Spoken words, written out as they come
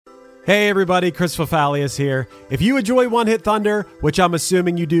Hey everybody, Chris Fafalius here. If you enjoy One Hit Thunder, which I'm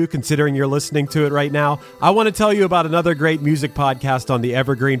assuming you do considering you're listening to it right now, I want to tell you about another great music podcast on the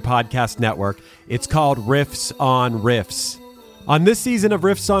Evergreen Podcast Network. It's called Riffs on Riffs. On this season of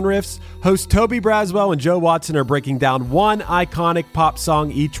Riffs on Riffs, hosts Toby Braswell and Joe Watson are breaking down one iconic pop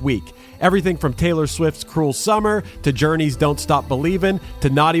song each week. Everything from Taylor Swift's Cruel Summer to Journey's Don't Stop Believin' to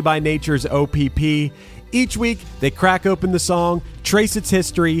Naughty by Nature's OPP. Each week, they crack open the song, trace its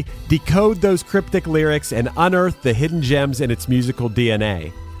history, decode those cryptic lyrics, and unearth the hidden gems in its musical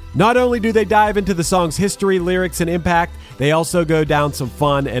DNA. Not only do they dive into the song's history, lyrics, and impact, they also go down some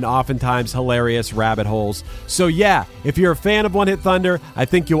fun and oftentimes hilarious rabbit holes. So yeah, if you're a fan of One Hit Thunder, I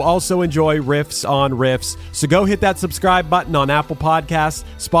think you'll also enjoy Riffs on Riffs. So go hit that subscribe button on Apple Podcasts,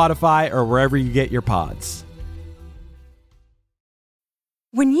 Spotify, or wherever you get your pods.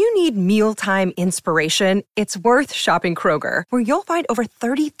 When you need mealtime inspiration, it's worth shopping Kroger, where you'll find over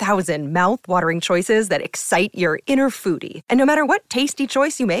 30,000 mouth-watering choices that excite your inner foodie. And no matter what tasty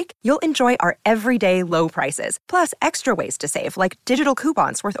choice you make, you'll enjoy our everyday low prices, plus extra ways to save, like digital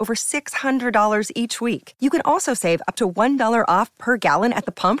coupons worth over $600 each week. You can also save up to $1 off per gallon at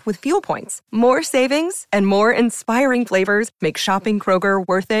the pump with fuel points. More savings and more inspiring flavors make shopping Kroger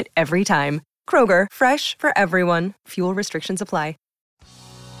worth it every time. Kroger, fresh for everyone. Fuel restrictions apply.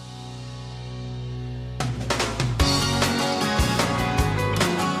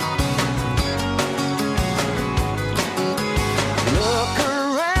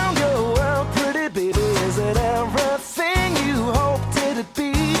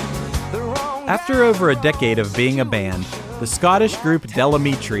 After over a decade of being a band, the Scottish group Del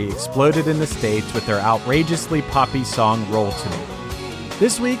Amitri exploded in the States with their outrageously poppy song Roll To Me.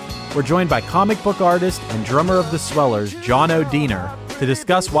 This week, we're joined by comic book artist and drummer of the Swellers, John O'Deener, to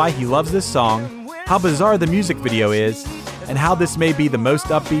discuss why he loves this song, how bizarre the music video is, and how this may be the most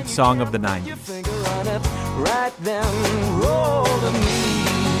upbeat song of the 90s.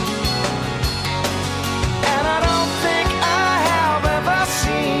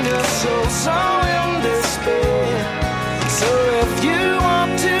 So in despair. So if you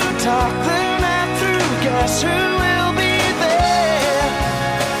want to talk the night through, guess who will be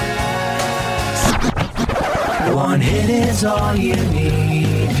there? One hit is all you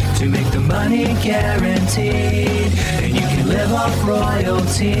need to make the money guaranteed, and you can live off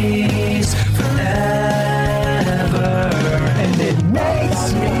royalties forever. And it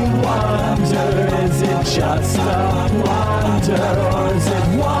makes me wonder, is it just a wonder, or is it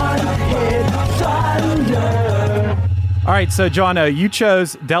one hit thunder? All right, so Jono, you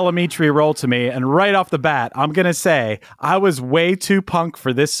chose Del Amitri Roll To Me, and right off the bat, I'm going to say I was way too punk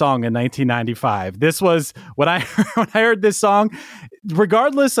for this song in 1995. This was, when I heard this song,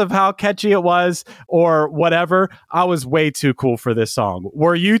 regardless of how catchy it was or whatever, I was way too cool for this song.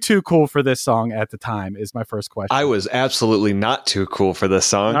 Were you too cool for this song at the time, is my first question. I was absolutely not too cool for this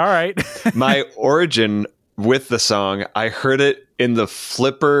song. All right. My origin with the song, I heard it in the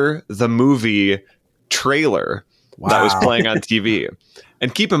Flipper, the movie trailer. Wow. That was playing on TV.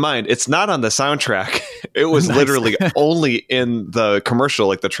 And keep in mind, it's not on the soundtrack. It was nice. Literally only in the commercial,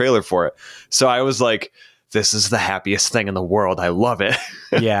 like the trailer for it. So I was like, this is the happiest thing in the world. I love it.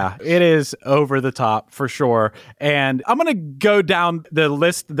 Yeah, it is over the top for sure. And I'm going to go down the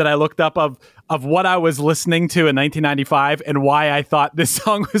list that I looked up of what I was listening to in 1995 and why I thought this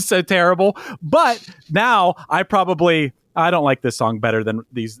song was so terrible. But now I don't like this song better than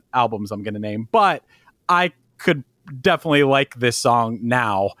these albums I'm going to name, but I could definitely like this song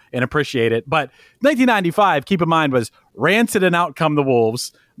now and appreciate it. But 1995, keep in mind, was Rancid and Out Come the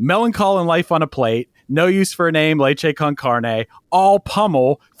Wolves, Melancholy and Life on a Plate, No Use for a Name, Leche Con Carne, All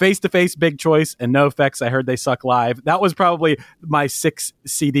Pummel, Face to Face, Big Choice, and No Effects, I Heard They Suck Live. That was probably my 6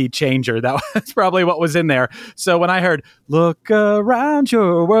 CD changer. That was probably what was in there. So when I heard Look Around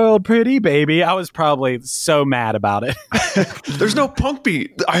Your World, Pretty Baby, I was probably so mad about it. There's no punk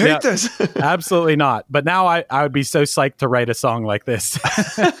beat. I hate this. Absolutely not. But now I would be so psyched to write a song like this.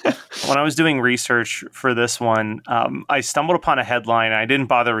 When I was doing research for this one, I stumbled upon a headline. I didn't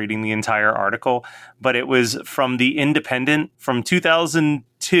bother reading the entire article, but it was from The Independent from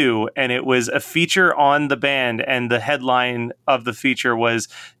 2002, and it was a feature on the band, and the headline of the feature was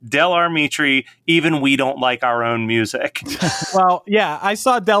Del Amitri, Even We Don't Like Our Own Music. Well, yeah, I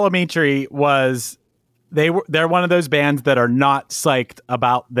saw Del Amitri was... They're one of those bands that are not psyched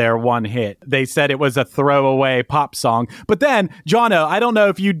about their one hit. They said it was a throwaway pop song. But then, Jono, I don't know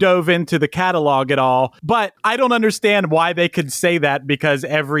if you dove into the catalog at all, but I don't understand why they could say that, because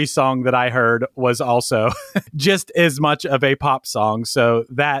every song that I heard was also just as much of a pop song. So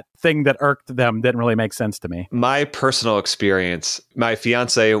that thing that irked them didn't really make sense to me. My personal experience, my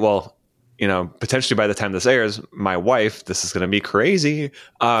fiance, well, potentially by the time this airs, my wife, this is going to be crazy.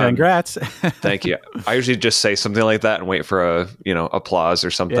 Congrats. Thank you. I usually just say something like that and wait for applause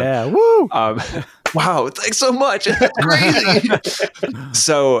or something. Yeah. Woo. Wow. Thanks so much. That's crazy.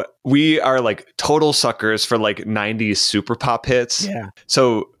 So we are like total suckers for like 90s super pop hits. Yeah.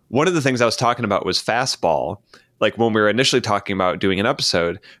 So one of the things I was talking about was Fastball, like when we were initially talking about doing an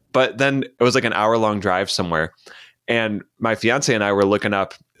episode, but then it was like an hour-long drive somewhere. And my fiance and I were looking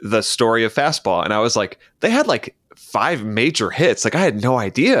up the story of Fastball. And I was like, they had like 5 major hits. Like I had no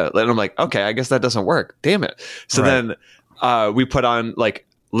idea. And I'm like, okay, I guess that doesn't work. Damn it. So then we put on like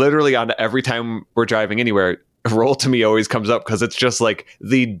literally on every time we're driving anywhere, Roll to Me always comes up because it's just like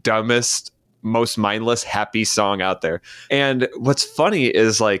the dumbest, most mindless, happy song out there. And what's funny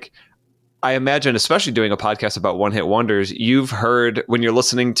is like, I imagine, especially doing a podcast about one-hit wonders, you've heard when you're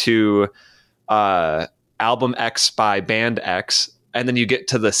listening to album X by band X, and then you get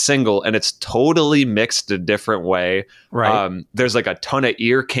to the single and it's totally mixed a different way. Right. There's like a ton of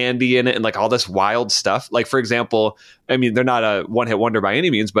ear candy in it and like all this wild stuff. Like, for example, I mean, they're not a one-hit wonder by any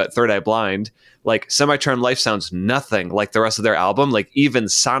means, but Third Eye Blind, like Semi-Charmed Life sounds nothing like the rest of their album, like even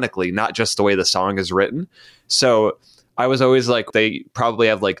sonically, not just the way the song is written. So I was always like, they probably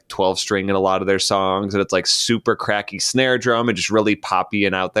have like 12 string in a lot of their songs, and it's like super cracky snare drum and just really poppy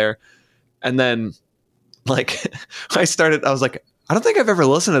and out there. And then like I was like, I don't think I've ever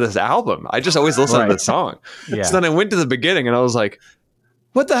listened to this album. I just always listen to the song. Yeah. So then I went to the beginning and I was like,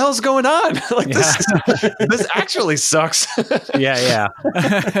 what the hell's going on? Like this actually sucks. Yeah.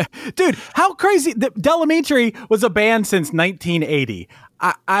 Dude, how crazy. Del Amitri was a band since 1980.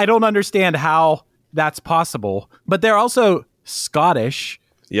 I don't understand how that's possible, but they're also Scottish.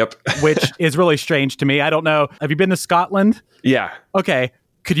 Yep. Which is really strange to me. I don't know. Have you been to Scotland? Yeah. Okay.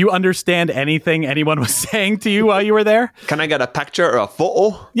 Could you understand anything anyone was saying to you while you were there? Can I get a picture or a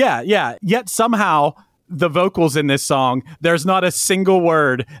photo? Yeah. Yet somehow the vocals in this song, there's not a single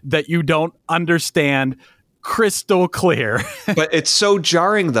word that you don't understand crystal clear. But it's so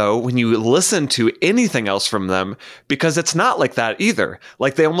jarring, though, when you listen to anything else from them, because it's not like that either.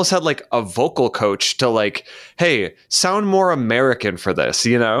 Like they almost had like a vocal coach to like, hey, sound more American for this,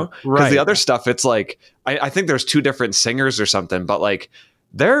 Because the other stuff, it's like, I think there's 2 different singers or something, but like,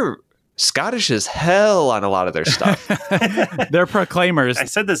 they're Scottish as hell on a lot of their stuff. They're proclaimers. I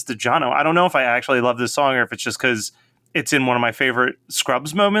said this to Jono. I don't know if I actually love this song or if it's just because it's in one of my favorite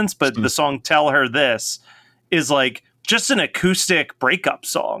Scrubs moments, but the song Tell Her This is like just an acoustic breakup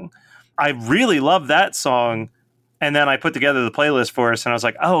song. I really love that song. And then I put together the playlist for us and I was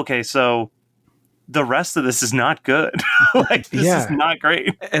like, oh, okay, so the rest of this is not good. Like this is not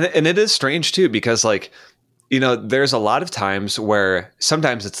great. And it is strange too, because like, there's a lot of times where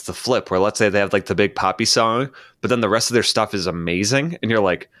sometimes it's the flip where let's say they have like the big poppy song, but then the rest of their stuff is amazing. And you're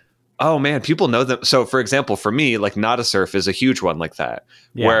like, oh man, people know them. So for example, for me, like Nada Surf is a huge one like that,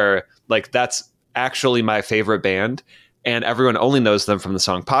 where like that's actually my favorite band. And everyone only knows them from the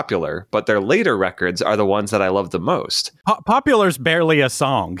song Popular, but their later records are the ones that I love the most. Popular's barely a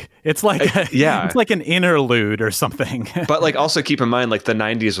song. It's like it's like an interlude or something. But like also keep in mind, like the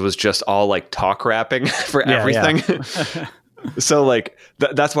 90s was just all like talk rapping for everything. Yeah. So like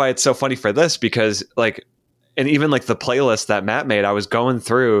that's why it's so funny for this, because like, and even like the playlist that Matt made, I was going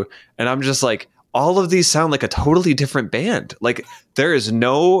through and I'm just like, all of these sound like a totally different band. Like there is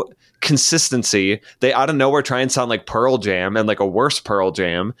no consistency. They out of nowhere try and sound like Pearl Jam and like a worse Pearl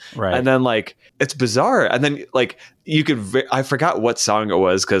Jam. Right. And then like it's bizarre. And then like I forgot what song it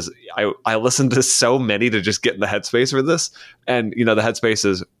was because I listened to so many to just get in the headspace for this. And the headspace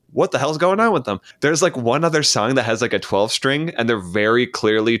is, what the hell's going on with them? There's like one other song that has like a 12 string and they're very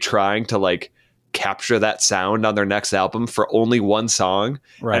clearly trying to like capture that sound on their next album for only one song.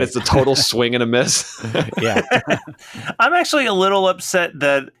 Right. And it's a total swing and a miss. Yeah. I'm actually a little upset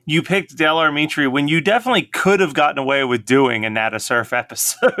that you picked Del Amitri when you definitely could have gotten away with doing a Nada Surf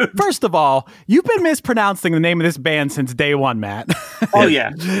episode. First of all, you've been mispronouncing the name of this band since day one, Matt. Oh yeah.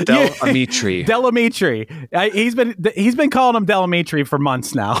 Del Amitri. Del Amitri. He's been calling him Del Amitri for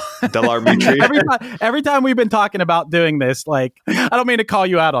months now. Del Amitri. Every time we've been talking about doing this, like, I don't mean to call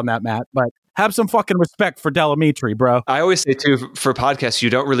you out on that, Matt, but have some fucking respect for Del Amitri, bro. I always say, too, for podcasts, you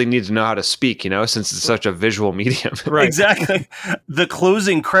don't really need to know how to speak, since it's such a visual medium. Right. Exactly. The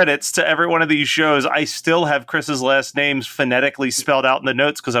closing credits to every one of these shows, I still have Chris's last names phonetically spelled out in the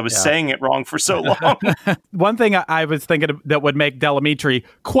notes because I was saying it wrong for so long. One thing I was thinking that would make Del Amitri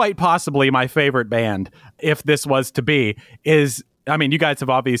quite possibly my favorite band, if this was to be, is, I mean, you guys have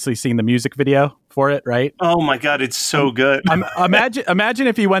obviously seen the music video for it, right? Oh my God, it's so good. Imagine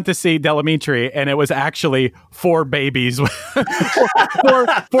if you went to see Delamitri and it was actually four babies,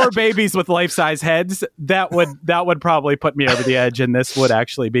 four babies with life-size heads. That would probably put me over the edge, and this would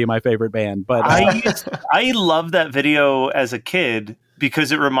actually be my favorite band. But I love that video as a kid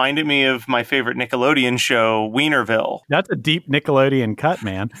because it reminded me of my favorite Nickelodeon show, Wienerville. That's a deep Nickelodeon cut,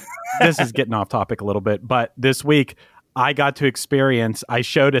 man. This is getting off topic a little bit, but this week I got to experience, I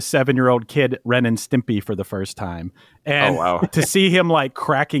showed a 7-year-old kid Ren and Stimpy for the first time. And to see him like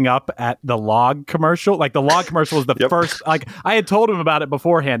cracking up at the log commercial, like the log commercial was the first, like I had told him about it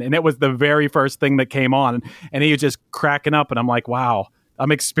beforehand and it was the very first thing that came on and he was just cracking up and I'm like, wow. I'm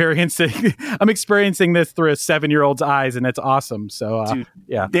experiencing this through a 7-year-old's eyes, and it's awesome. So, Dude,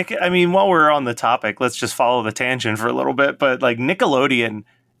 yeah. Nick, I mean, while we're on the topic, let's just follow the tangent for a little bit. But like Nickelodeon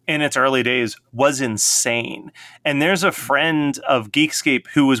in its early days was insane. And there's a friend of Geekscape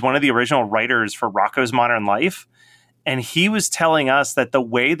who was one of the original writers for Rocko's Modern Life. And he was telling us that the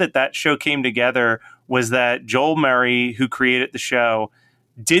way that show came together was that Joel Murray, who created the show,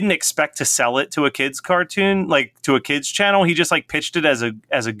 didn't expect to sell it to a kids cartoon, like to a kids channel. He just like pitched it as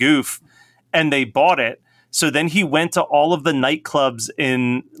a goof and they bought it. So then he went to all of the nightclubs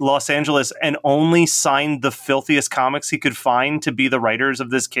in Los Angeles and only signed the filthiest comics he could find to be the writers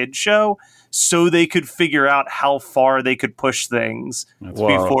of this kids show so they could figure out how far they could push things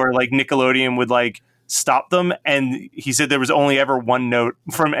before like Nickelodeon would like stop them. And he said there was only ever one note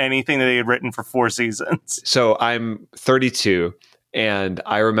from anything that they had written for 4 seasons. So I'm 32. And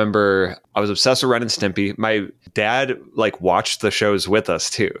I remember I was obsessed with Ren and Stimpy. My dad like watched the shows with us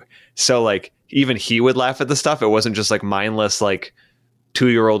too. So like even he would laugh at the stuff. It wasn't just like mindless like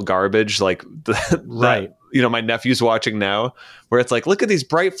 2-year-old garbage like that, you know, my nephew's watching now, where it's like, look at these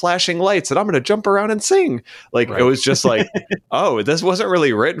bright flashing lights and I'm going to jump around and sing. Like it was just like, oh, this wasn't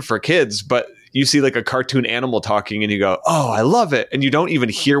really written for kids, but you see like a cartoon animal talking and you go, oh, I love it. And you don't even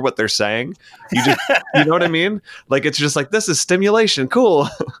hear what they're saying. You just, you know what I mean? Like, it's just like, this is stimulation. Cool.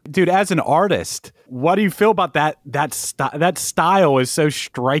 Dude, as an artist, what do you feel about that style is so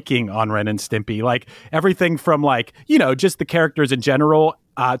striking on Ren and Stimpy? Like everything from like, you know, just the characters in general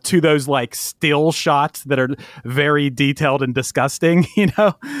to those like still shots that are very detailed and disgusting, you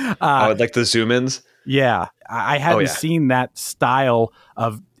know? Like the zoom ins. Yeah. I hadn't seen that style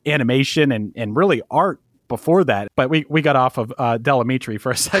of animation and really art before that, but we got off of Delamitri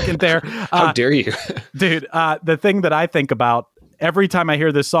for a second there. How dare you? Dude, the thing that I think about every time I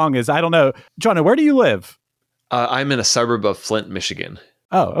hear this song is, I don't know, Jonah, where do you live? I'm in a suburb of Flint, Michigan.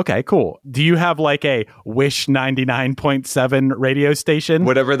 Oh, okay, cool. Do you have like a Wish 99.7 radio station?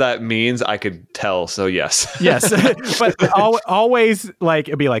 Whatever that means, I could tell. So yes. Yes. But always like,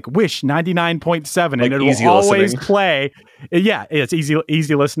 it'd be like Wish 99.7 and like it will always listening. play. Yeah, it's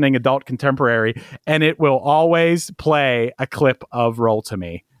easy listening, adult contemporary. And it will always play a clip of Roll to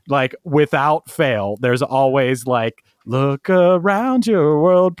Me. Like without fail, there's always like, look around your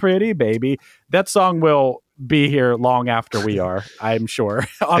world, pretty baby. That song will be here long after we are, I'm sure.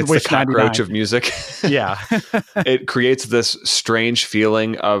 On It's Wish the cockroach 99. of music. Yeah. It creates this strange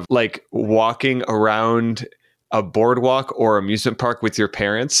feeling of like walking around a boardwalk or amusement park with your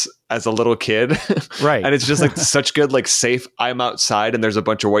parents as a little kid. Right. And it's just like such good, like safe, I'm outside and there's a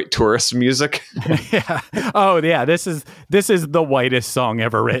bunch of white tourist music. Yeah. Oh yeah. This is the whitest song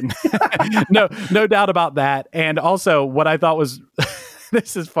ever written. No doubt about that. And also what I thought was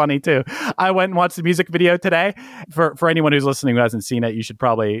this is funny too. I went and watched the music video today. For anyone who's listening who hasn't seen it, you should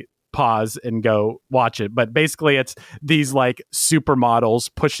probably pause and go watch it. But basically it's these like supermodels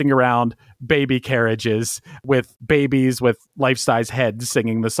pushing around baby carriages with babies with life-size heads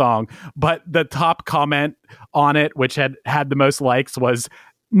singing the song. But the top comment on it, which had the most likes, was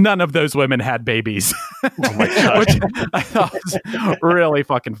none of those women had babies. Oh my God. Which I thought was really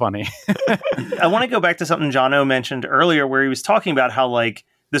fucking funny. I want to go back to something Jono mentioned earlier where he was talking about how like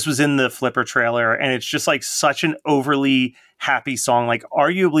this was in the Flipper trailer and it's just like such an overly happy song, like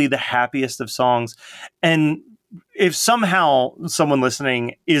arguably the happiest of songs. And if somehow someone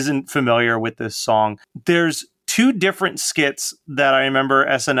listening isn't familiar with this song, there's 2 different skits that I remember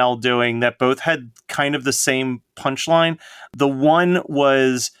SNL doing that both had kind of the same punchline. The one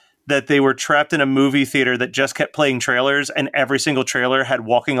was that they were trapped in a movie theater that just kept playing trailers and every single trailer had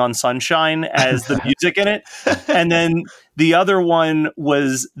Walking on Sunshine as the music in it. And then the other one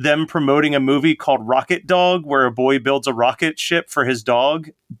was them promoting a movie called Rocket Dog, where a boy builds a rocket ship for his dog,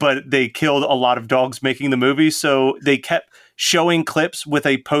 but they killed a lot of dogs making the movie. So they kept showing clips with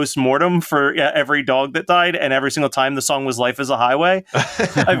a post-mortem for every dog that died, and every single time the song was Life is a Highway.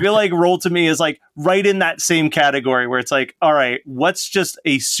 I feel like Roll to Me is like right in that same category where it's like, all right, what's just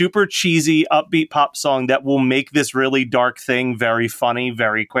a super cheesy upbeat pop song that will make this really dark thing very funny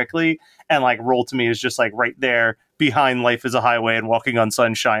very quickly? And like Roll to Me is just like right there behind Life is a Highway and Walking on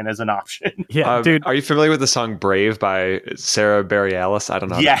Sunshine as an option. Yeah, dude. Are you familiar with the song Brave by Sarah Bareilles? I don't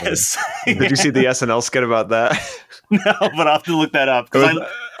know. Yes. Did you see the SNL skit about that? No, but I'll have to look that up.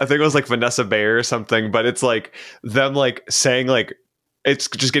 I think it was like Vanessa Bayer or something, but it's like them like saying like, it's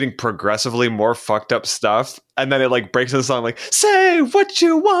just getting progressively more fucked up stuff. And then it like breaks into the song like, say what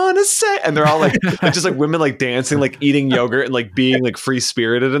you want to say. And they're all like, it's just like women like dancing, like eating yogurt and like being like free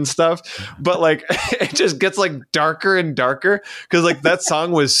spirited and stuff. But like, it just gets like darker and darker because like that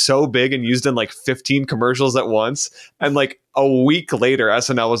song was so big and used in like 15 commercials at once. And like a week later,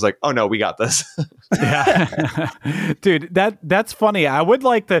 SNL was like, oh no, we got this. Yeah. Dude, that's funny. I would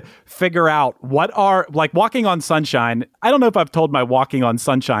like to figure out what are like Walking on Sunshine. I don't know if I've told my Walking on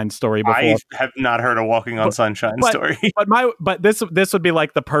Sunshine story before. I have not heard a Walking on Sunshine story. But this would be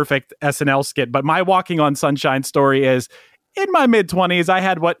like the perfect SNL skit. But my Walking on Sunshine story is in my mid-20s, I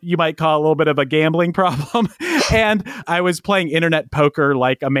had what you might call a little bit of a gambling problem. And I was playing internet poker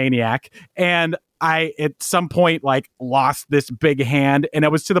like a maniac. And I, at some point, like lost this big hand. And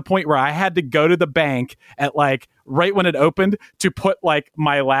it was to the point where I had to go to the bank at like right when it opened to put like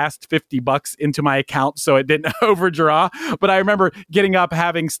my last $50 into my account so it didn't overdraw. But I remember getting up,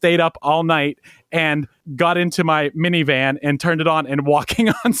 having stayed up all night, and got into my minivan and turned it on, and Walking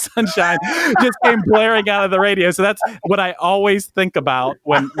on Sunshine just came blaring out of the radio. So that's what I always think about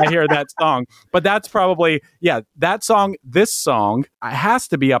when I hear that song. But that's probably, yeah, that song, this song has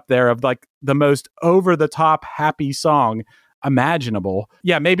to be up there of like the most over the top happy song imaginable.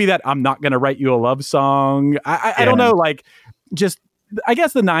 Yeah, maybe that I'm Not Gonna Write You a Love Song. I don't know, like just I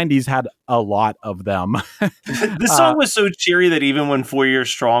guess the 90s had a lot of them. This song was so cheery that even when 4 Year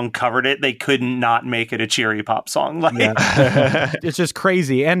Strong covered it, they could not make it a cheery pop song. Like, yeah. It's just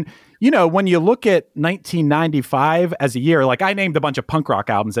crazy. And, you know, when you look at 1995 as a year, like I named a bunch of punk rock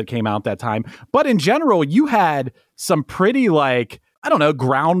albums that came out that time. But in general, you had some pretty like, I don't know,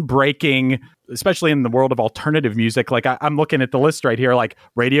 groundbreaking, especially in the world of alternative music. Like I'm looking at the list right here, like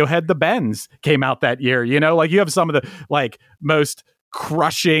Radiohead, The Bends came out that year, you know, like you have some of the like most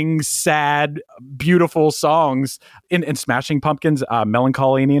crushing, sad, beautiful songs in Smashing Pumpkins.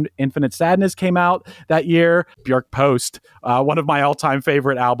 Melancholy and Infinite Sadness came out that year. Björk Post, one of my all-time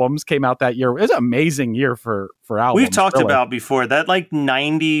favorite albums, came out that year. It was an amazing year for albums. We've talked about before that like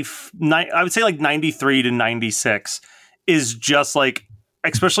I would say like 93 to 96 is just like,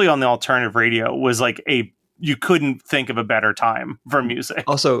 especially on the alternative radio, was like you couldn't think of a better time for music.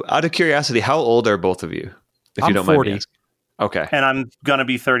 Also, out of curiosity, how old are both of you? If you don't 40. mind me asking. Okay. And I'm going to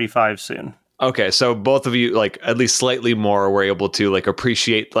be 35 soon. Okay. So both of you, like at least slightly more, were able to like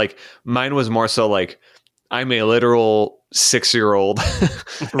appreciate, like mine was more so like, I'm a literal 6-year-old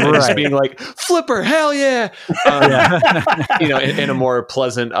just being like, Flipper, hell yeah. You know, in a more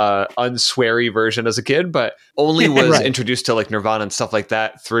pleasant, unsweary version as a kid, but only was introduced to like Nirvana and stuff like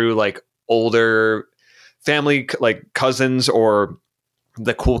that through like older family, like cousins or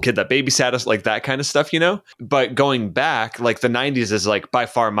the cool kid that babysat us, like that kind of stuff, you know? But going back, like the 90s is like by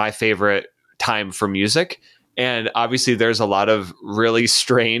far my favorite time for music. And obviously there's a lot of really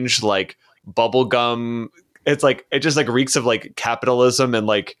strange, like bubblegum. It's like, it just like reeks of like capitalism and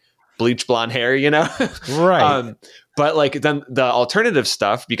like bleach blonde hair, you know? Right. But like then the alternative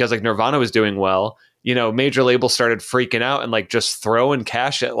stuff, because like Nirvana was doing well, you know, major labels started freaking out and like just throwing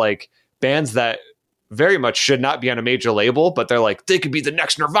cash at like bands that very much should not be on a major label, but they're like, they could be the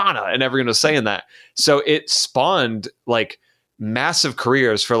next Nirvana. And everyone was saying that. So it spawned like massive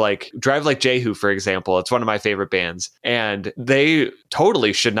careers for like Drive Like Jehu, for example. It's one of my favorite bands. And they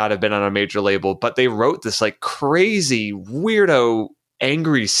totally should not have been on a major label, but they wrote this like crazy, weirdo,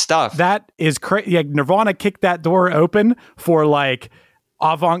 angry stuff. That is crazy. Yeah, Nirvana kicked that door open for like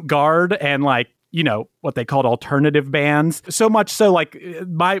avant-garde and like, you know, what they called alternative bands. So much so, like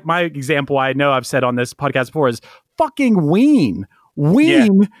my example, I know I've said on this podcast before, is fucking Ween.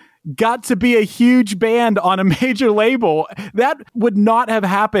 Ween got to be a huge band on a major label. That would not have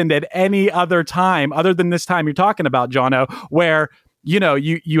happened at any other time other than this time you're talking about, Jono, where, you know,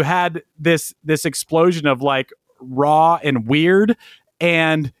 you had this explosion of like raw and weird.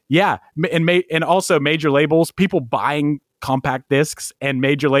 And yeah, and also major labels, people buying compact discs and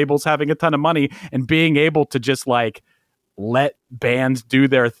major labels having a ton of money and being able to just like let bands do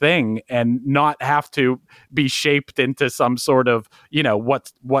their thing and not have to be shaped into some sort of,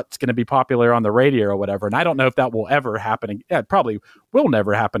 what's going to be popular on the radio or whatever. And I don't know if that will ever happen. Yeah, it probably will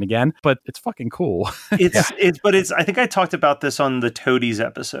never happen again, but it's fucking cool. I think I talked about this on the Toadies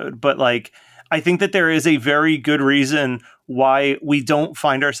episode, but like, I think that there is a very good reason why we don't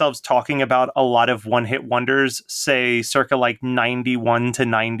find ourselves talking about a lot of one-hit wonders, say circa like 91 to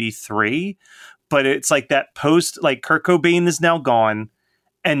 93. But it's like that post, like Kurt Cobain is now gone.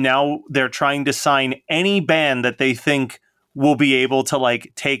 And now they're trying to sign any band that they think will be able to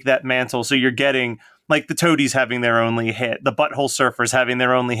like take that mantle. So you're getting like the Toadies having their only hit, the Butthole Surfers having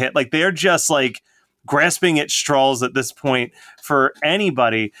their only hit. Like they're just like grasping at straws at this point for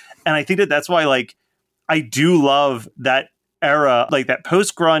anybody. And I think that that's why, like, I do love that era, like that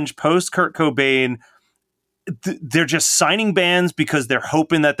post-grunge, post-Kurt Cobain. They're just signing bands because they're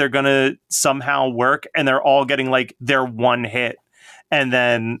hoping that they're going to somehow work, and they're all getting like their one hit. And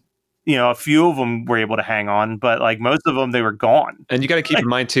then, a few of them were able to hang on, but like most of them, they were gone. And you got to keep in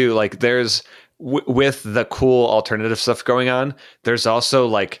mind too, like there's with the cool alternative stuff going on, there's also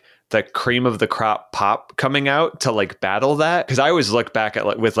like the cream of the crop pop coming out to like battle that. Cause I always look back at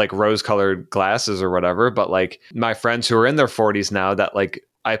like with like rose colored glasses or whatever, but like my friends who are in their 40s now that like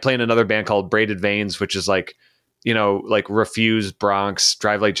I play in another band called Braided Veins, which is like, like Refuse, Bronx,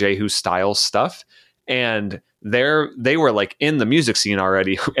 Drive Like Jehu style stuff. And they were like in the music scene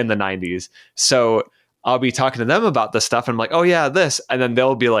already in the 90s. So I'll be talking to them about this stuff and I'm like, oh yeah, this. And then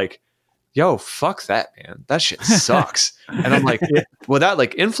they'll be like, yo, fuck that, man. That shit sucks. And I'm like, well, that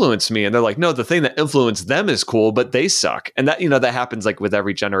like influenced me. And they're like, no, the thing that influenced them is cool, but they suck. And that, that happens like with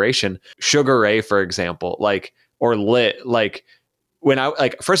every generation. Sugar Ray, for example, like, or Lit, like when I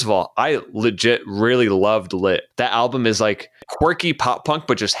like, first of all, I legit really loved Lit. That album is like quirky pop punk,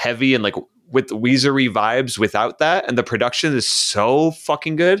 but just heavy and like with Weezery vibes without that. And the production is so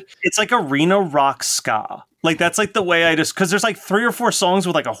fucking good. It's like arena rock ska. Like that's like the way because there's like 3 or 4 songs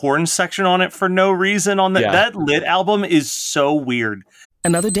with like a horn section on it for no reason on that. Yeah. That Lit album is so weird.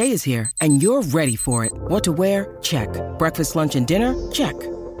 Another day is here and you're ready for it. What to wear? Check. Breakfast, lunch, and dinner? Check.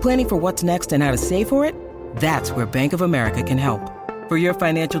 Planning for what's next and how to save for it? That's where Bank of America can help. For your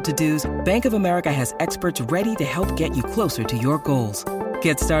financial to-dos, Bank of America has experts ready to help get you closer to your goals.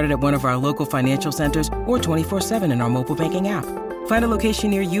 Get started at one of our local financial centers or 24/7 in our mobile banking app. Find a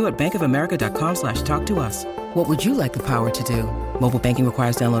location near you at bankofamerica.com/talktous. What would you like the power to do? Mobile banking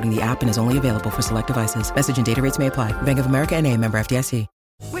requires downloading the app and is only available for select devices. Message and data rates may apply. Bank of America NA, member FDIC.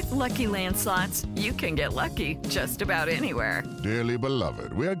 With Lucky Land Slots, you can get lucky just about anywhere. Dearly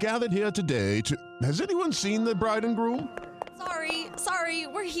beloved, we are gathered here today to... Has anyone seen the bride and groom? Sorry,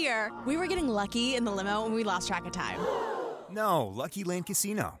 we're here. We were getting lucky in the limo and we lost track of time. No, Lucky Land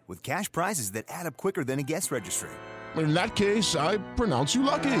Casino, with cash prizes that add up quicker than a guest registry. In that case, I pronounce you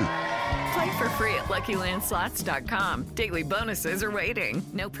lucky. Play for free at LuckyLandSlots.com. Daily bonuses are waiting.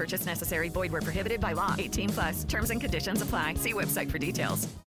 No purchase necessary. Void where prohibited by law. 18+. Terms and conditions apply. See website for details.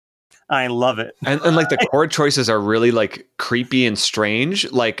 I love it. And like the chord choices are really like creepy and strange,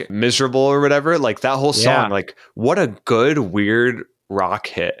 like Miserable or whatever. Like that whole song, like what a good, weird rock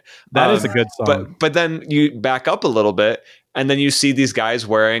hit. That is a good song. But then you back up a little bit and then you see these guys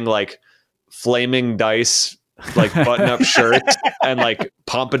wearing like Flaming Dice like button-up shirts and like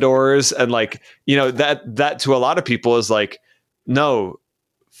pompadours and like, that to a lot of people is like, no,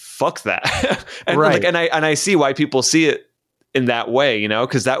 fuck that. And right. Like, and I see why people see it in that way,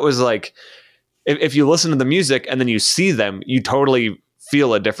 because that was like, if you listen to the music and then you see them, you totally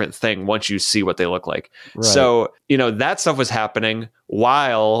feel a different thing once you see what they look like. Right. So, that stuff was happening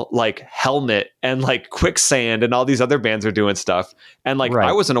while like Helmet and like Quicksand and all these other bands are doing stuff. And like,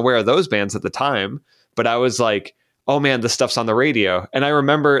 I wasn't aware of those bands at the time, but I was like, oh man, this stuff's on the radio. And I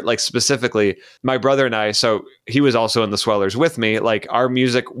remember like specifically my brother and I, so he was also in the Swellers with me. Like our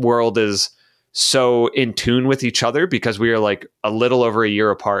music world is so in tune with each other because we are like a little over a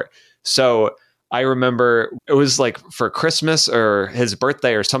year apart. So I remember it was like for Christmas or his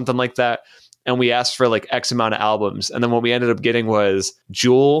birthday or something like that. And we asked for like X amount of albums. And then what we ended up getting was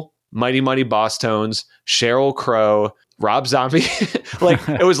Jewel, Mighty Mighty Boss Tones, Sheryl Crow, Rob Zombie. Like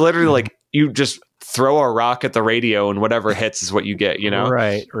it was literally like you just throw a rock at the radio and whatever hits is what you get,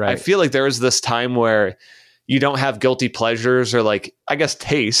 Right. I feel like there was this time where you don't have guilty pleasures or like, I guess,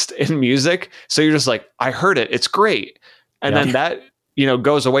 taste in music. So you're just like, I heard it. It's great. And then that,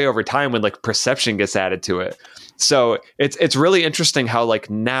 goes away over time when like perception gets added to it. So it's really interesting how like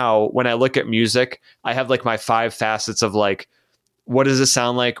now when I look at music, I have like my 5 facets of like, what does this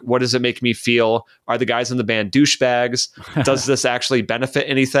sound like? What does it make me feel? Are the guys in the band douchebags? Does this actually benefit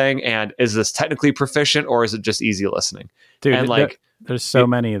anything? And is this technically proficient, or is it just easy listening? Dude, and like, there's so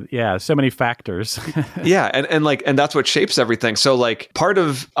many factors. Yeah. And that's what shapes everything. So like part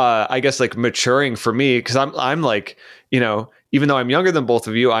of, I guess like maturing for me, because I'm like, you know, even though I'm younger than both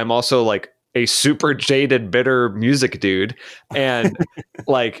of you, I'm also like a super jaded, bitter music dude. And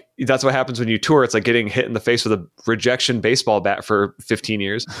like, that's what happens when you tour. It's like getting hit in the face with a rejection baseball bat for 15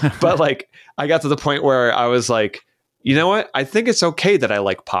 years. But like, I got to the point where I was like, you know what? I think it's okay that I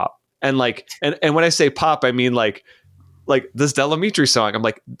like pop. And like, and when I say pop, I mean like this Del Amitri song. I'm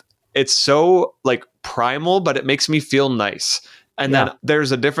like, it's so like primal, but it makes me feel nice. And then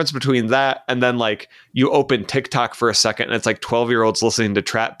there's a difference between that and then like you open TikTok for a second and it's like 12-year-olds listening to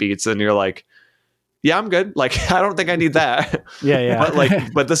trap beats and you're like, yeah, I'm good. Like, I don't think I need that. Yeah.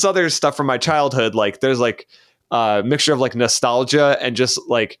 But this other stuff from my childhood, like there's like a mixture of like nostalgia and just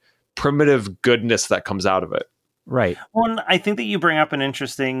like primitive goodness that comes out of it. Right. Well, I think that you bring up an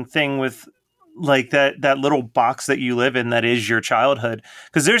interesting thing with like that little box that you live in that is your childhood.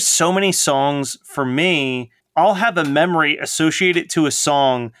 Because there's so many songs for me, I'll have a memory associated to a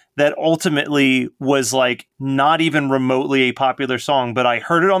song that ultimately was like not even remotely a popular song, but I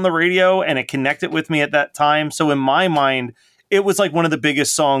heard it on the radio and it connected with me at that time. So in my mind, it was like one of the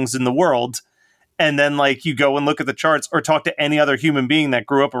biggest songs in the world. And then like you go and look at the charts or talk to any other human being that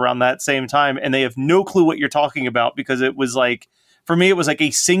grew up around that same time and they have no clue what you're talking about, because it was like, for me, it was like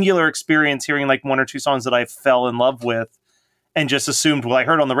a singular experience hearing like one or two songs that I fell in love with and just assumed, well, I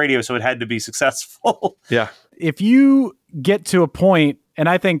heard on the radio, so it had to be successful. Yeah. If you get to a point, and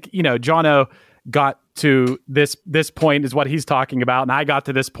I think, you know, Jono got to this point is what he's talking about, and I got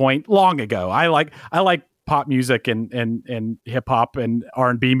to this point long ago. I like pop music and hip hop and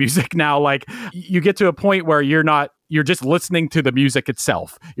R&B music now. Like, you get to a point where you're just listening to the music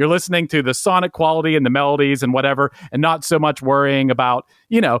itself. You're listening to the sonic quality and the melodies and whatever, and not so much worrying about,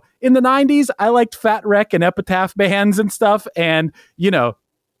 you know, in the 90s, I liked Fat Wreck and Epitaph bands and stuff. And, you know,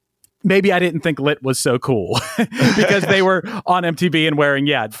 maybe I didn't think Lit was so cool because they were on MTV and wearing,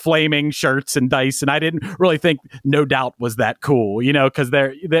 flaming shirts and dice. And I didn't really think No Doubt was that cool, you know, because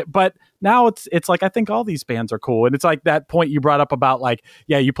but now it's like, I think all these bands are cool. And it's like that point you brought up about like,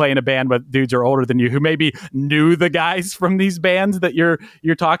 you play in a band with dudes who are older than you who maybe knew the guys from these bands that you're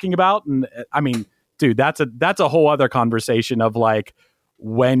talking about. And I mean, dude, that's a whole other conversation of like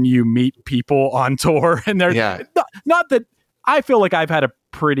when you meet people on tour and they're not that I feel like I've had a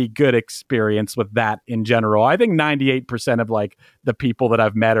pretty good experience with that in general. I think 98% of like the people that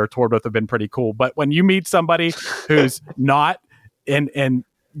I've met or toured with have been pretty cool. But when you meet somebody who's not and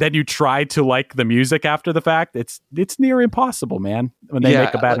then you try to like the music after the fact, it's near impossible, man, when they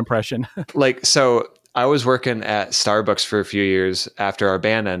make a bad impression. Like, so I was working at Starbucks for a few years after our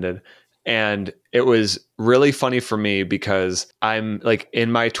band ended. And it was really funny for me because I'm like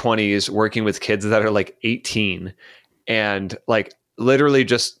in my 20s working with kids that are like 18. And like literally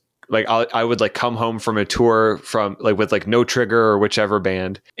just like I would like come home from a tour from like with like No Trigger or whichever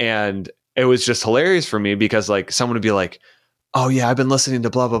band. And it was just hilarious for me because like someone would be like, oh yeah, I've been listening to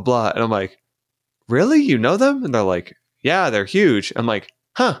blah, blah, blah. And I'm like, really? You know them? And they're like, yeah, they're huge. I'm like,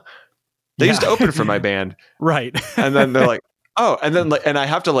 huh, they used to open for my band. Right. And then they're like, oh, and then like, and I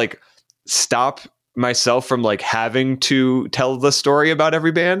have to like stop myself from like having to tell the story about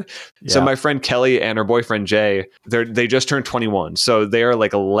every band. So my friend Kelly and her boyfriend Jay, they just turned 21. So they are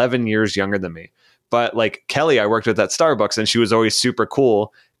like 11 years younger than me. But like Kelly, I worked with at Starbucks and she was always super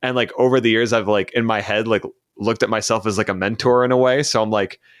cool. And like over the years, I've like in my head, like looked at myself as like a mentor in a way. So I'm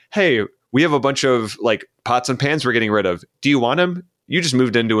like, hey, we have a bunch of like pots and pans we're getting rid of. Do you want them? You just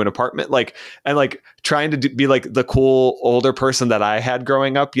moved into an apartment, like, and like trying to be like the cool older person that I had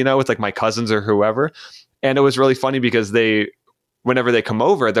growing up, you know, with like my cousins or whoever. And it was really funny because whenever they come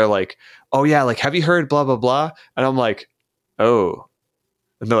over, they're like, oh yeah, like, have you heard blah, blah, blah? And I'm like, oh,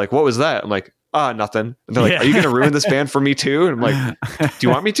 and they're like, what was that? I'm like, nothing. And they're like, are you going to ruin this band for me too? And I'm like, do you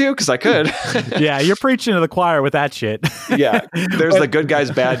want me to? Cause I could. Yeah. You're preaching to the choir with that shit. Yeah. There's the Good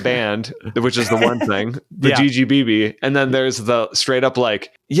Guys Bad Band, which is the one thing, the GGBB. And then there's the straight up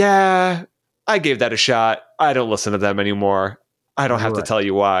like, yeah, I gave that a shot. I don't listen to them anymore. I don't have to tell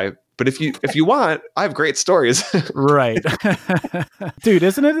you why. But if you want, I have great stories. Right. Dude,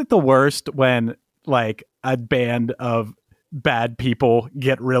 isn't it the worst when like a band of bad people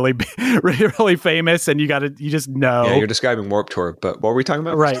get really, really famous and you just know. Yeah, you're describing Warped Tour, but what were we talking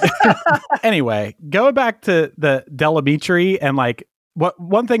about? Right. Anyway, going back to the Del Amitri and like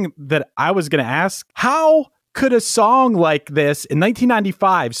one thing that I was going to ask, how could a song like this in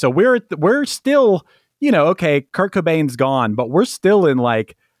 1995, so we're still okay, Kurt Cobain's gone, but we're still in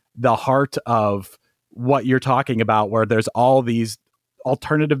like the heart of what you're talking about, where there's all these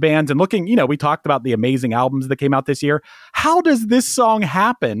alternative bands and looking, we talked about the amazing albums that came out this year. How does this song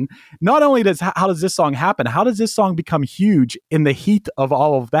happen? Not only how does this song happen, how does this song become huge in the heat of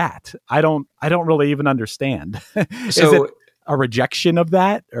all of that? I don't really even understand. Is it a rejection of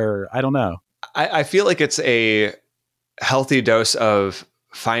that, or I don't know? I feel like it's a healthy dose of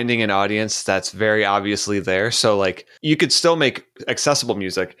finding an audience that's very obviously there. So like you could still make accessible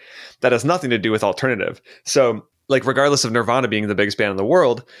music that has nothing to do with alternative. So like regardless of Nirvana being the biggest band in the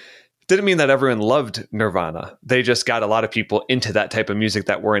world, didn't mean that everyone loved Nirvana. They just got a lot of people into that type of music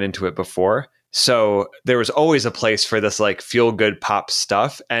that weren't into it before. So there was always a place for this like feel good pop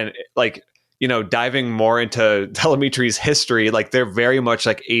stuff. And like, diving more into Telemetri's history, like they're very much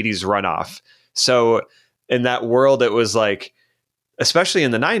like 80s runoff. So in that world, it was like, especially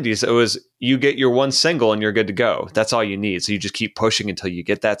in the 90s, it was you get your one single and you're good to go. That's all you need. So you just keep pushing until you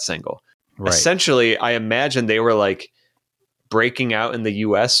get that single. Right. Essentially, I imagine they were like breaking out in the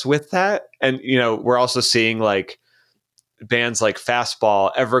US with that. And, we're also seeing like bands like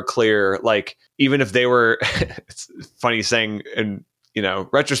Fastball, Everclear, like even if they were, it's funny saying in,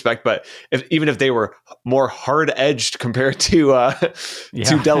 retrospect, but even if they were more hard edged compared to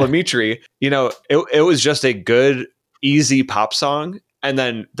Telemetry, it was just a good, easy pop song. And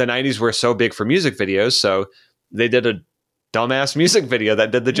then the 90s were so big for music videos. So they did a dumbass music video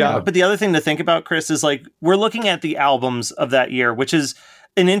that did the job. Yeah, but the other thing to think about, Chris, is like we're looking at the albums of that year, which is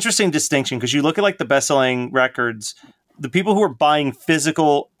an interesting distinction because you look at like the best-selling records, the people who were buying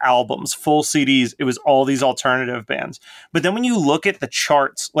physical albums, full CDs, it was all these alternative bands. But then when you look at the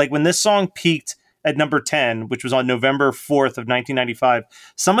charts, like when this song peaked at number 10, which was on November 4th of 1995,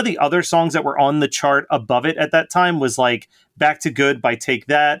 some of the other songs that were on the chart above it at that time was like Back to Good by Take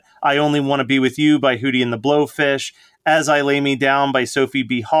That, I Only Want to Be With You by Hootie and the Blowfish, As I Lay Me Down by Sophie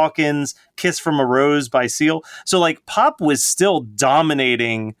B. Hawkins, Kiss from a Rose by Seal. So like pop was still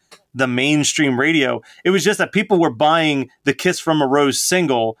dominating the mainstream radio. It was just that people were buying the Kiss from a Rose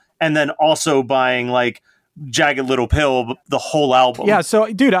single and then also buying like Jagged Little Pill, the whole album. Yeah.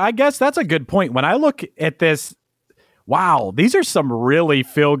 So dude, I guess that's a good point. When I look at this, wow, these are some really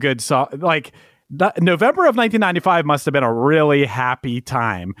feel good songs. Like November of 1995 must have been a really happy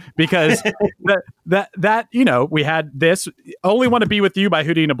time because that we had this Only Want to Be With You by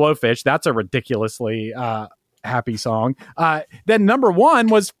Hootie and the Blowfish. That's a ridiculously happy song. Then number one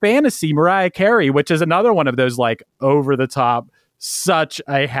was Fantasy, Mariah Carey, which is another one of those like over the top, such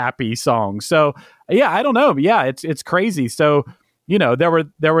a happy song. So yeah, I don't know. Yeah, it's crazy. So there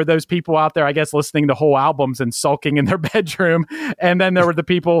were those people out there, I guess, listening to whole albums and sulking in their bedroom. And then there were the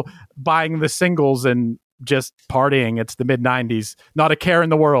people buying the singles and just partying. It's the mid 90s. Not a care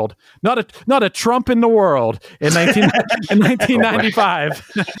in the world. Not a Trump in the world in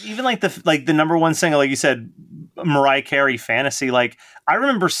 1995. Even like the number one single, like you said, Mariah Carey, Fantasy. Like I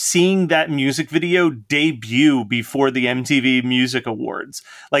remember seeing that music video debut before the MTV Music Awards.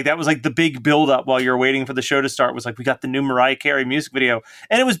 Like that was like the big buildup while you're waiting for the show to start. Was like we got the new Mariah Carey music video,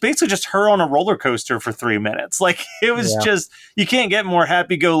 and it was basically just her on a roller coaster for 3 minutes. Like it was just, you can't get more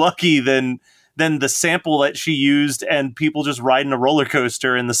happy-go-lucky than the sample that she used and people just riding a roller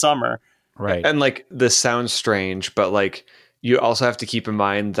coaster in the summer. Right. And like this sounds strange, but like you also have to keep in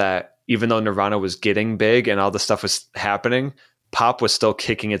mind that even though Nirvana was getting big and all this stuff was happening, pop was still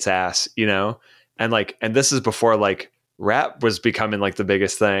kicking its ass, and this is before like rap was becoming like the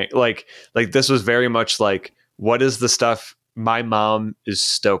biggest thing. Like this was very much like, what is the stuff my mom is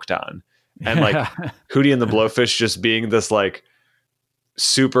stoked on? And like Hootie and the Blowfish just being this like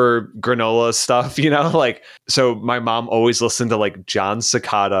super granola stuff, like, so my mom always listened to like John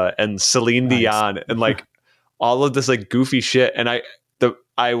Cicada and Celine Dion and like all of this like goofy shit. And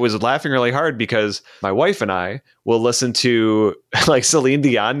I was laughing really hard because my wife and I will listen to like Celine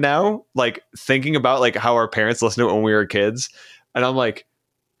Dion now, like thinking about like how our parents listened to it when we were kids. And I'm like,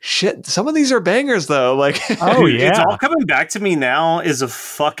 shit, some of these are bangers though. Like, oh yeah, It's All Coming Back to Me Now is a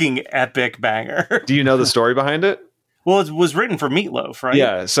fucking epic banger. Do you know the story behind it? Well, it was written for Meatloaf, right?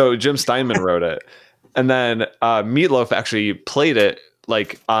 Yeah. So Jim Steinman wrote it. And then Meatloaf actually played it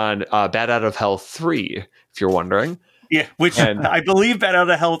like on Bat Out of Hell 3, if you're wondering. Yeah, which I believe Bat Out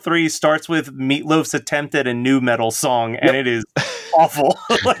of Hell 3 starts with Meatloaf's attempt at a new metal song, and it is awful.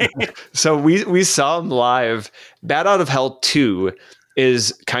 So we saw him live. Bat Out of Hell 2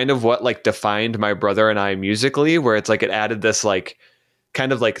 is kind of what like defined my brother and I musically, where it's like it added this like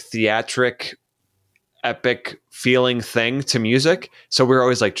kind of like theatric, epic feeling thing to music. So we were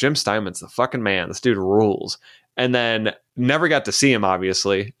always like, Jim Steinman's the fucking man. This dude rules. And then never got to see him,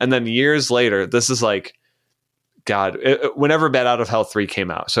 obviously. And then years later, this is like, God, whenever Bat Out of Hell 3 came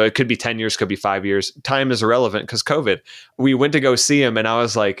out. So it could be 10 years, could be 5 years. Time is irrelevant because COVID. We went to go see him and I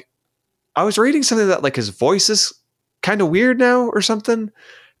was like, I was reading something that like his voice is kind of weird now or something.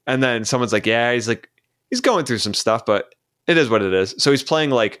 And then someone's like, yeah, he's going through some stuff, but it is what it is. So he's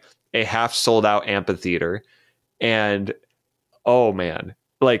playing like a half sold out amphitheater. And oh man,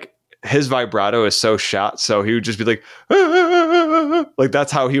 like his vibrato is so shot. So he would just be like, like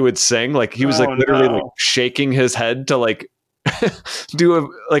that's how he would sing. Like he was like literally like shaking his head to like do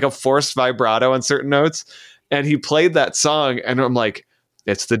a forced vibrato on certain notes. And he played that song and I'm like,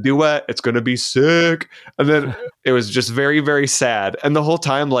 it's the duet. It's going to be sick. And then it was just very, very sad. And the whole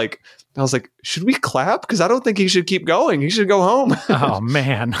time, like, I was like, should we clap? Because I don't think he should keep going. He should go home. Oh,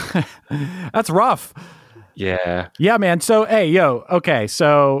 man. That's rough. Yeah. Yeah, man. So, hey, yo, okay.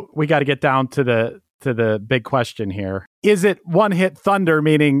 So we got to get down to the big question here. Is it one hit thunder,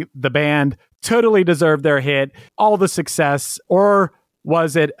 meaning the band totally deserved their hit, all the success, or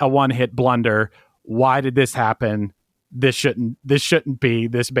was it a one hit blunder? Why did this happen? This shouldn't be.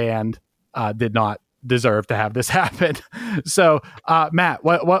 This band did not deserve to have this happen. So, Matt,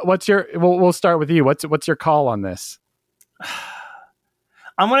 what's your? We'll start with you. What's your call on this?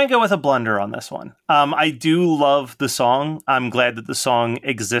 I'm going to go with a blunder on this one. I do love the song. I'm glad that the song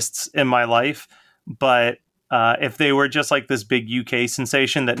exists in my life. But if they were just like this big UK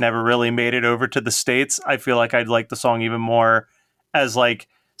sensation that never really made it over to the States, I feel like I'd like the song even more as like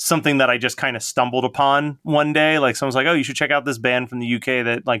something that I just kind of stumbled upon one day. Like someone's like, oh, you should check out this band from the UK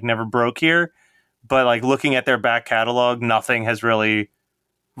that like never broke here. But like looking at their back catalog, nothing has really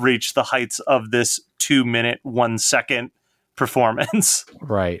reached the heights of this 2 minute, 1 second performance.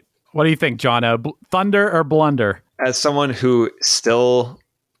 Right. What do you think, Jono? Thunder or blunder? As someone who still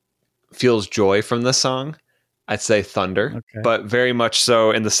feels joy from this song, I'd say thunder, but very much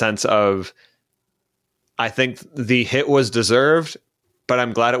so in the sense of I think the hit was deserved, but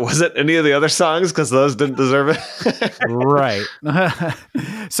I'm glad it wasn't any of the other songs because those didn't deserve it. Right.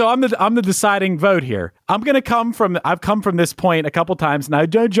 So I'm the deciding vote here. I've come from this point a couple times now.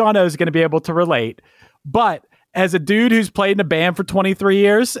 Jono is going to be able to relate, but as a dude who's played in a band for 23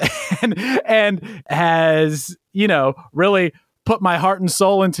 years and has, really put my heart and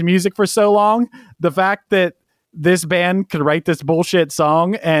soul into music for so long, the fact that this band could write this bullshit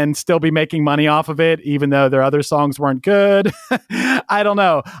song and still be making money off of it, even though their other songs weren't good. I don't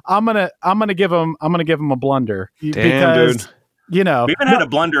know. I'm gonna give them a blunder. Damn, because, dude. We haven't had a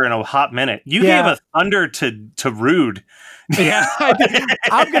blunder in a hot minute. You gave a thunder to Rude. Yeah,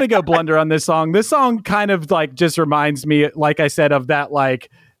 I'm gonna go blunder on this song. This song kind of like just reminds me, like I said, of that like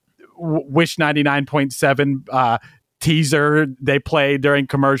Wish 99.7 teaser they play during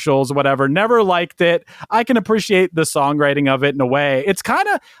commercials, whatever. Never liked it. I can appreciate the songwriting of it in a way. It's kind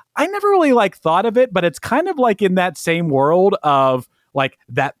of, I never really like thought of it, but it's kind of like in that same world of like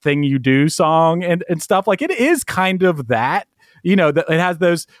That Thing You Do song and stuff. Like it is kind of that, that it has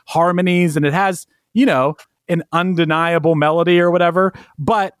those harmonies and it has, an undeniable melody or whatever.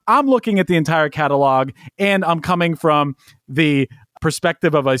 But I'm looking at the entire catalog and I'm coming from the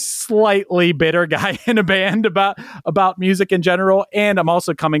perspective of a slightly bitter guy in a band about music in general. And I'm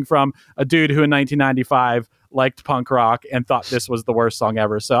also coming from a dude who in 1995 liked punk rock and thought this was the worst song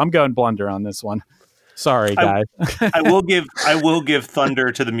ever. So I'm going blunder on this one. Sorry, guys. I will give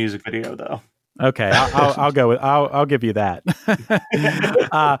thunder to the music video though. Okay, I'll give you that.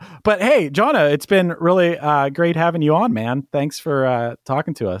 But hey, Jono, it's been really great having you on, man. Thanks for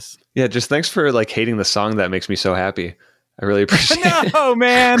talking to us. Yeah, just thanks for like hating the song that makes me so happy. I really appreciate it. No,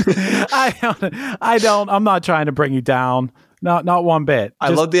 man. I don't. I'm not trying to bring you down. Not one bit. I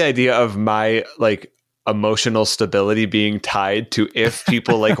love the idea of my like emotional stability being tied to if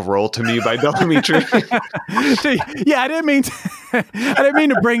people like Roll to Me by Delamitri. Yeah, I didn't mean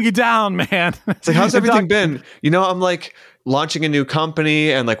to bring you down, man. It's like, how's everything been? I'm like launching a new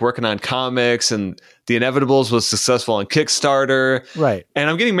company and like working on comics, and The Inevitables was successful on Kickstarter. Right. And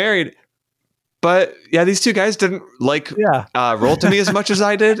I'm getting married. But yeah, these two guys didn't like Roll to Me as much as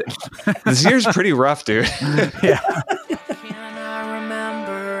I did. This year's pretty rough, dude. Yeah. Can I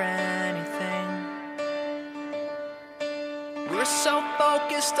remember anything? We're so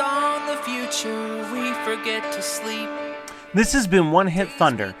focused on the future, we forget to sleep. This has been One Hit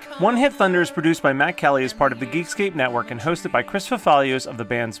Thunder. One Hit Thunder is produced by Matt Kelly as part of the Geekscape Network and hosted by Chris Fafalios of the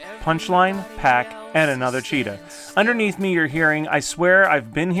bands Punchline, Pack, and Another Cheetah. Underneath me you're hearing I Swear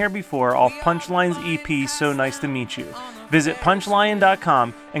I've Been Here Before off Punchline's EP So Nice to Meet You. Visit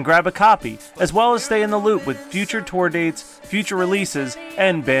punchline.com and grab a copy, as well as stay in the loop with future tour dates, future releases,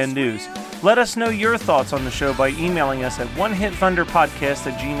 and band news. Let us know your thoughts on the show by emailing us at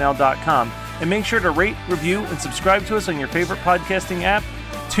onehitthunderpodcast@gmail.com. And make sure to rate, review, and subscribe to us on your favorite podcasting app.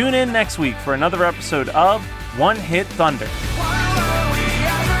 Tune in next week for another episode of One Hit Thunder.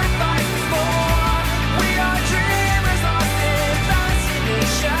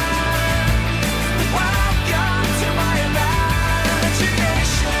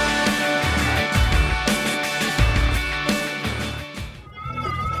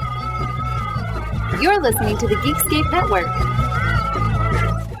 You're listening to the Geekscape Network.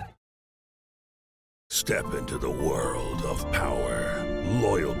 Step into the world of power,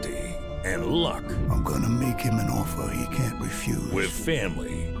 loyalty, and luck. I'm gonna make him an offer he can't refuse. With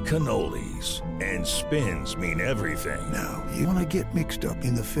family, cannolis, and spins mean everything. Now, you wanna get mixed up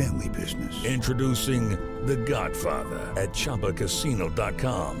in the family business. Introducing The Godfather at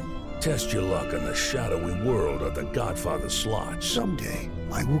ChumbaCasino.com. Test your luck in the shadowy world of The Godfather slot. Someday,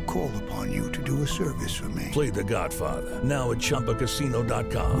 I will call upon you to do a service for me. Play The Godfather, now at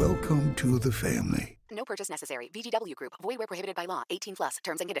ChumbaCasino.com. Welcome to the family. No purchase necessary. VGW Group. Void where prohibited by law. 18+.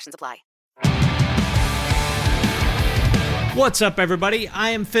 Terms and conditions apply. What's up, everybody? I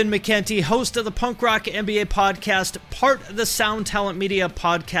am Finn McKenty, host of the Punk Rock MBA podcast, part of the Sound Talent Media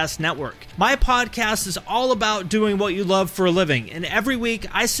Podcast Network. My podcast is all about doing what you love for a living, and every week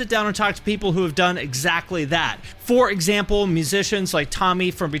I sit down and talk to people who have done exactly that. For example, musicians like Tommy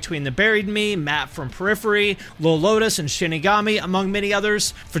from Between the Buried and Me, Matt from Periphery, Lil Lotus and Shinigami, among many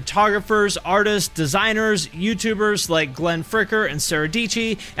others, photographers, artists, designers, YouTubers like Glenn Fricker and Sarah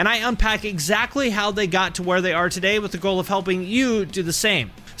Dici, and I unpack exactly how they got to where they are today with the goal of helping you do the same.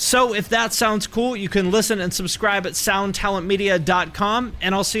 So if that sounds cool, you can listen and subscribe at soundtalentmedia.com,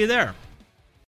 and I'll see you there.